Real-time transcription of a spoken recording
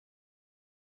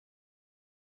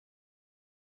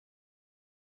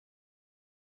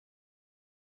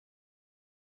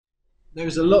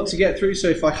There's a lot to get through, so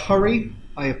if I hurry,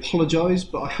 I apologise,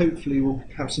 but I hopefully will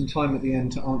have some time at the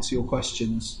end to answer your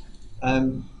questions.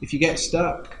 If you get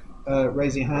stuck,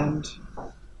 raise your hand,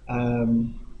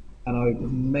 um, and I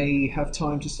may have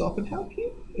time to stop and help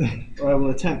you, or I will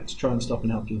attempt to try and stop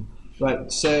and help you.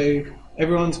 Right, so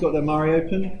everyone's got their Mari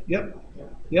open? Yep,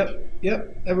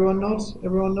 yep. Everyone nods?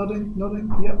 Everyone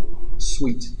nodding? Yep.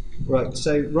 Sweet. Right,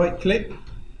 so right click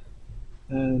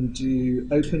and do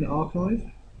open archive.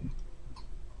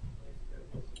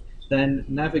 Then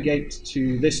navigate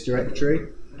to this directory.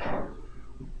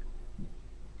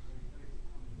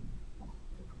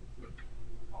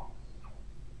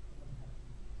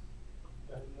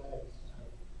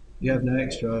 You have no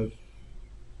X drive.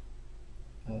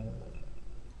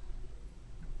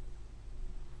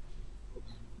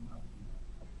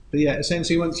 But yeah,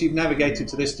 essentially once you've navigated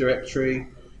to this directory,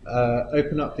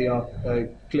 open up the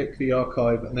click the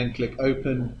archive and then click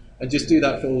open, and just do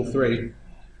that for all three.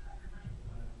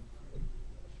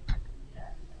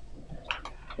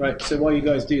 Right, so while you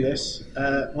guys do this,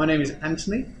 my name is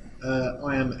Anthony.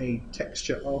 I am a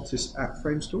texture artist at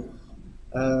Framestore.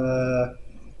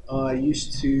 I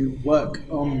used to work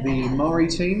on the Mari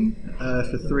team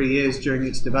for 3 years during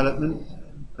its development,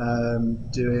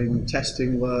 doing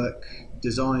testing work,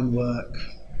 design work,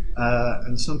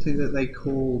 and something that they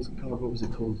called, God, what was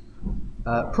it called?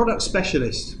 Product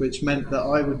specialist, which meant that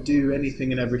I would do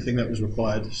anything and everything that was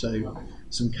required. So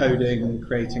some coding and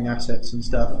creating assets and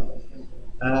stuff.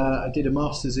 I did a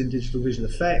master's in digital visual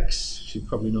effects, which you're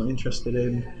probably not interested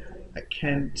in, at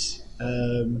Kent.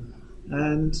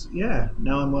 And yeah,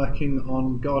 now I'm working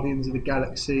on Guardians of the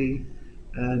Galaxy,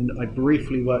 and I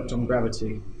briefly worked on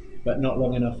Gravity, but not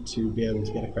long enough to be able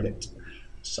to get a credit.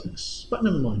 Sucks, but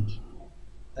never mind.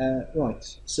 Right,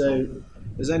 so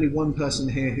there's only one person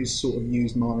here who's sort of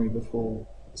used Mari before.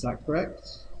 Is that correct?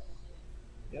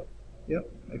 Yep.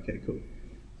 Okay, cool.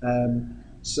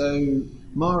 So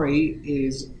Mari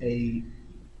is a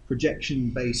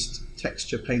projection-based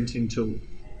texture painting tool.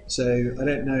 So I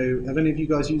don't know, have any of you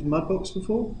guys used Mudbox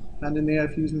before? Hand in the air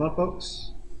if you used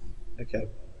Mudbox? Okay.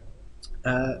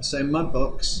 So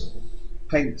Mudbox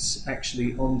paints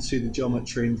actually onto the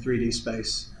geometry in 3D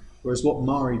space, whereas what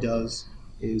Mari does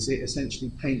is it essentially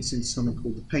paints into something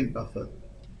called the paint buffer,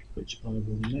 which I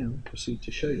will now proceed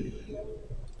to show you.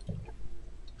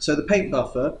 So the paint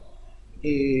buffer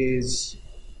is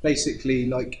basically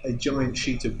like a giant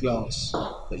sheet of glass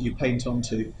that you paint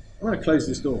onto. I'm going to close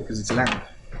this door because it's loud.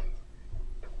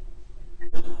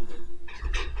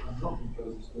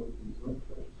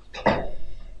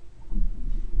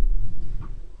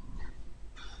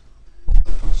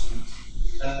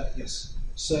 Yes.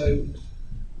 So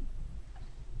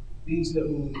these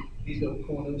little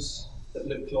corners that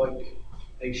look like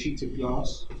a sheet of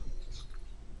glass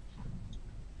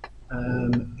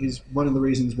is one of the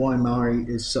reasons why Mari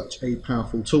is such a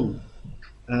powerful tool.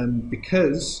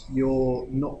 Because you're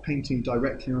not painting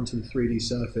directly onto the 3D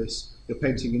surface, you're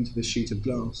painting into the sheet of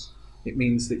glass. It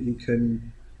means that you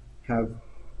can have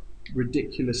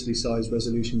ridiculously sized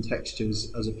resolution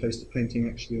textures as opposed to painting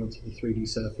actually onto the 3D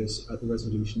surface at the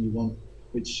resolution you want,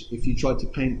 which if you tried to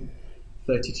paint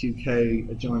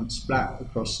 32K, a giant splat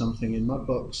across something in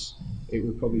Mudbox, it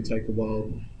would probably take a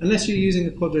while. Unless you're using a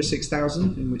Quadro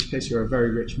 6000, in which case you're a very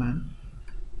rich man.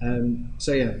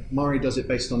 So yeah, Mari does it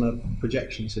based on a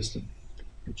projection system,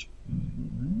 which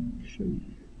I'll show you.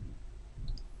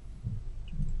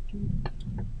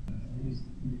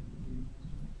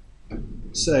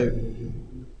 So,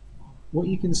 what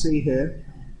you can see here,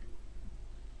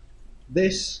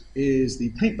 this is the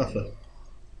paint buffer,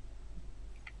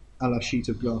 a la sheet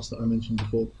of glass that I mentioned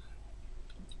before.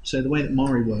 So the way that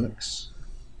Mari works,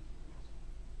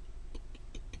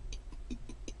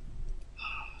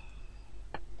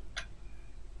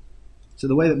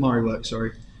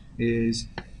 is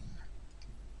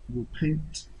we'll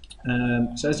paint.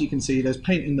 So as you can see, there's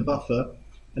paint in the buffer,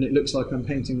 and it looks like I'm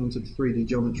painting onto the 3D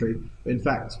geometry, but in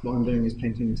fact what I'm doing is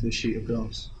painting into this sheet of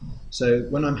glass. So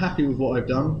when I'm happy with what I've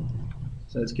done,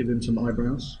 so let's give him some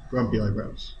eyebrows, grumpy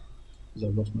eyebrows, because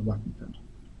I've lost my whacking pen.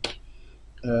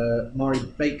 Mari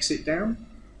bakes it down.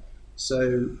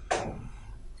 So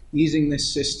using this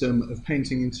system of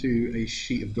painting into a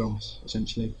sheet of glass,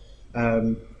 essentially,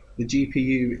 the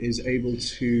GPU is able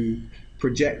to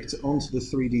project onto the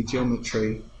 3D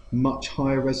geometry much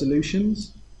higher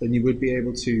resolutions than you would be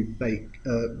able to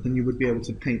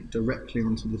paint directly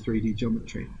onto the 3D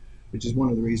geometry, which is one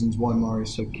of the reasons why Mari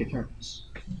is so kick-ass.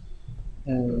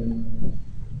 So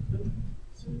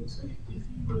if you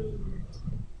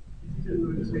do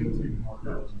a painting like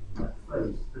that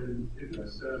first, then if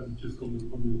it's just on the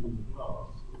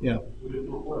glass, Yeah. Would it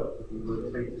not work if we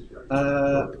rotated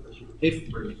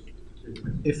it?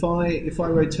 If I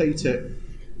rotate it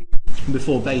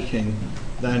before baking,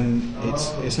 then it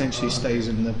essentially stays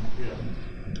in the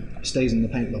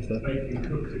paint buffer. Baking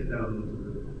cooks it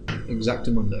down.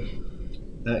 Exactamundo.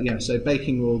 Yeah, so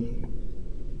baking will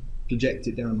project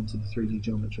it down onto the 3D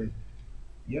geometry.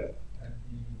 Yep. And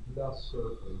the glass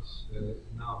surface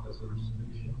now has a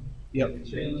resolution. Yep. If you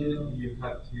change it, you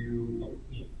have to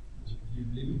you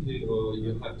limit it, or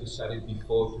you have to set it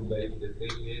before to bake the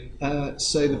thing in.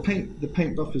 So the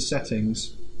paint buffer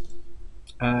settings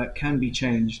can be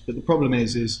changed, but the problem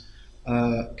is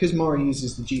because Mari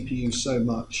uses the GPU so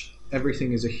much,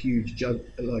 everything is a huge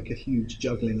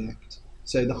juggling act.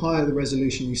 So the higher the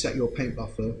resolution you set your paint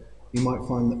buffer, you might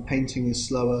find that painting is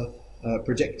slower.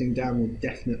 Projecting down will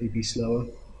definitely be slower.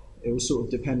 It will sort of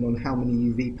depend on how many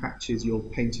UV patches you're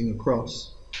painting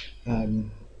across.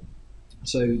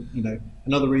 So, you know,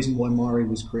 another reason why Mari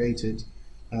was created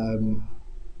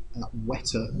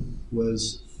wetter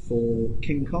was for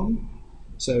King Kong.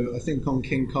 So I think on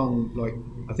King Kong,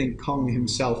 I think Kong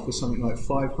himself was something like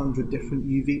 500 different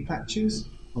UV patches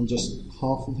on just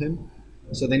half of him.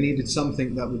 So they needed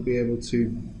something that would be able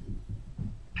to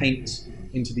paint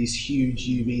into these huge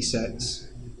UV sets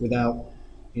without,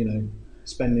 you know,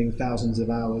 spending thousands of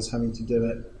hours having to do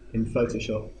it in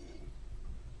Photoshop.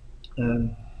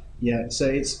 Yeah,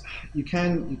 so you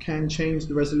can change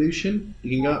the resolution.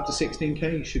 You can go up to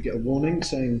 16K. You should get a warning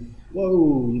saying,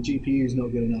 "Whoa, your GPU is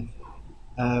not good enough."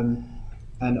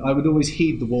 And I would always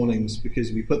heed the warnings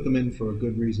because we put them in for a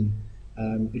good reason.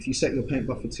 If you set your paint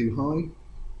buffer too high,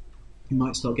 you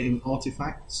might start getting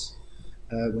artifacts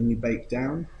when you bake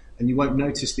down, and you won't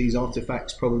notice these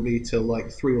artifacts probably till like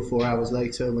 3 or 4 hours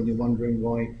later when you're wondering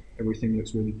why everything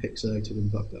looks really pixelated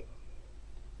and fucked up.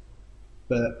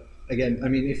 But again, I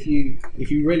mean, if you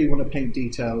really want to paint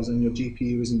details and your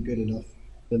GPU isn't good enough,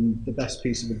 then the best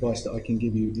piece of advice that I can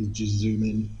give you is just zoom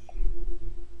in,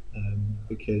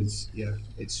 because yeah,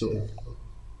 it's sort of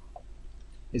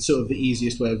the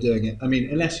easiest way of doing it. I mean,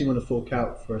 unless you want to fork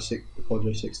out for a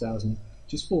Quadro 6000,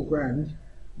 just $4,000.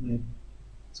 You know,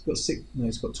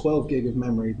 it's got 12 gig of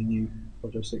memory, the new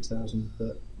Quadro 6000,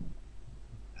 but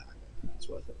I think it's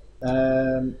worth it.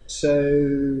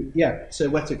 So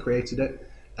Weta created it.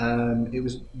 It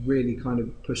was really kind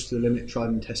of pushed to the limit, tried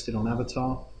and tested on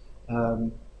Avatar.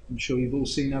 I'm sure you've all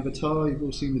seen Avatar, you've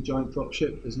all seen the giant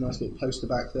dropship. There's a nice little poster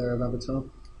back there of Avatar.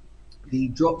 The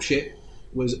dropship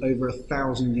was over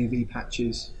 1,000 UV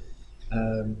patches,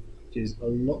 which is a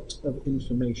lot of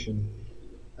information.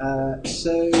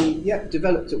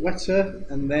 Developed at Weta,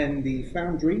 and then the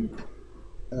Foundry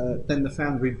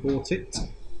bought it,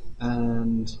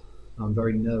 and I'm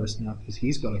very nervous now because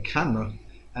he's got a camera.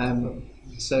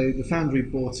 So the Foundry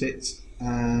bought it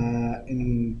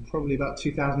in probably about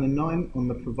 2009 on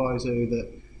the proviso that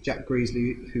Jack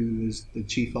Greasley, who was the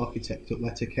chief architect at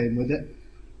Weta, came with it.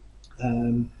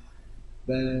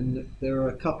 Then there are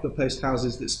a couple of post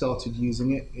houses that started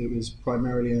using it. It was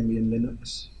primarily only in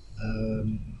Linux.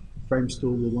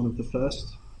 Framestore were one of the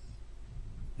first.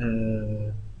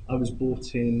 I was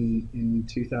brought in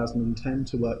 2010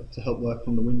 to help work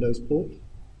on the Windows port.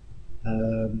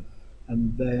 And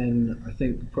then I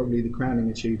think probably the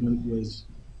crowning achievement was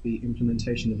the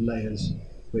implementation of layers,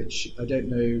 which I don't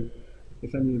know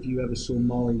if any of you ever saw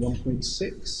Mari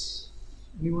 1.6.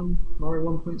 Anyone? Mari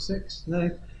 1.6?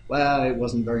 No? Well, it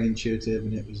wasn't very intuitive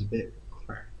and it was a bit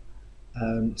crap.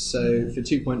 So for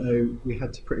 2.0, we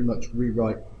had to pretty much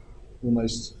rewrite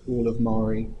almost all of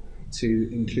Mari to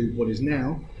include what is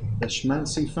now the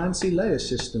schmancy fancy layer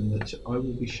system, which I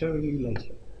will be showing you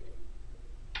later.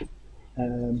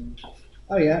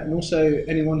 Oh yeah, and also,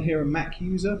 anyone here a Mac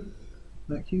user?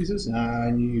 Mac users?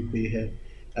 I knew you'd be here.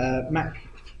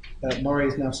 Mari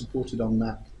is now supported on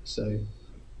Mac, so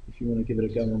if you want to give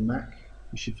it a go on Mac,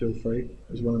 you should feel free.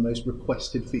 It was one of the most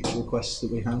requested feature requests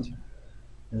that we had.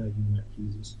 Mac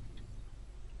users.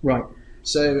 Right,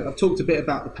 so I've talked a bit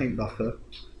about the paint buffer.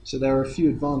 So there are a few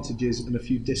advantages and a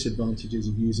few disadvantages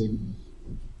of using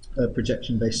a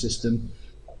projection-based system.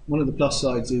 One of the plus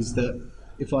sides is that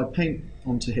if I paint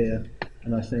onto here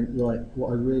and I think, right,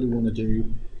 what I really want to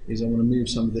do is I want to move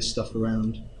some of this stuff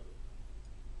around,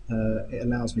 it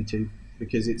allows me to,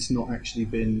 because it's not actually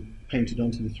been painted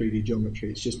onto the 3D geometry,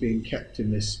 it's just being kept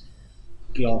in this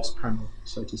glass panel,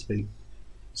 so to speak.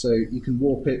 So you can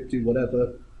warp it, do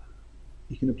whatever,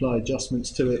 you can apply adjustments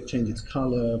to it, change its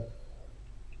color,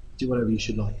 do whatever you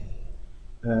should like.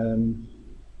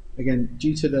 Again,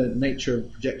 due to the nature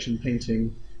of projection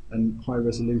painting and high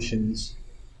resolutions,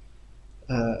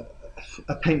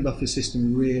 a paint buffer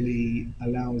system really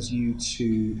allows you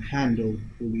to handle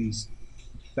all these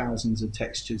thousands of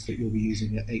textures that you'll be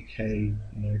using at 8K,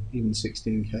 even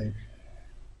 16K.